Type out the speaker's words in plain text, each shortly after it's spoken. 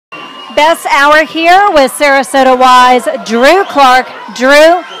Best hour here with Sarasota Wise, Drew Clark.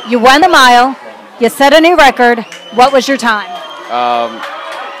 Drew, you won the mile. You set a new record. What was your time?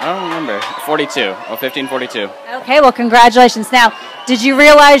 I don't remember. 42. Oh, 15:42. Okay, well, congratulations. Now, did you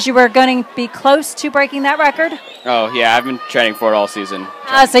realize you were going to be close to breaking that record? Oh, yeah, I've been training for it all season.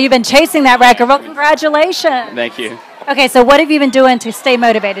 So you've been chasing that record. Well, congratulations. Thank you. Okay, so what have you been doing to stay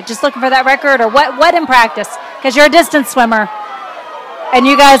motivated? Just looking for that record, or what in practice? Because you're a distance swimmer, and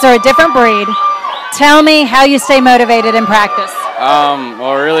you guys are a different breed. Tell me how you stay motivated in practice.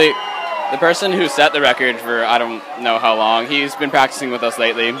 Well, really, the person who set the record for I don't know how long, he's been practicing with us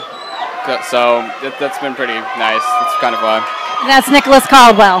lately. So that's been pretty nice. It's kind of fun. And that's Nicholas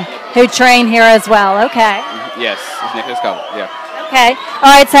Caldwell, who trained here as well. Okay. Yes, it's Nicholas Caldwell, yeah. Okay.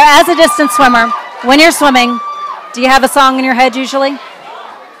 All right, so as a distance swimmer, when you're swimming, do you have a song in your head usually?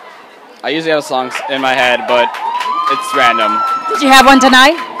 I usually have songs in my head, but it's random. Did you have one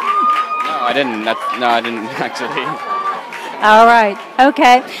tonight? No, I didn't. No, I didn't actually. All right.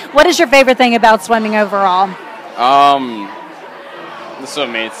 Okay. What is your favorite thing about swimming overall? The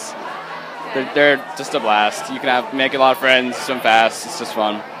swim meets. They're just a blast. You can make a lot of friends, swim fast. It's just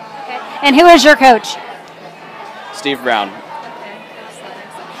fun. Okay. And who is your coach? Steve Brown.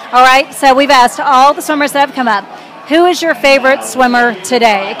 All right. So we've asked all the swimmers that have come up, who is your favorite swimmer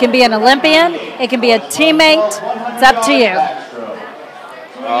today? It can be an Olympian. It can be a teammate. It's up to you.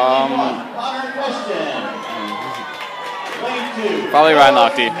 Probably Ryan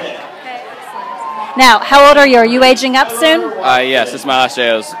Lochte. Now, how old are you? Are you aging up soon? Yes, it's my last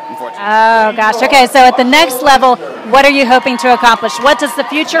JOs, unfortunately. Oh, gosh. Okay, so at the next level, what are you hoping to accomplish? What does the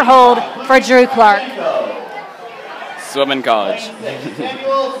future hold for Drew Clark? Swim in college.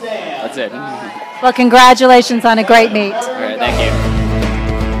 That's it. Well, congratulations on a great meet. All right, thank you.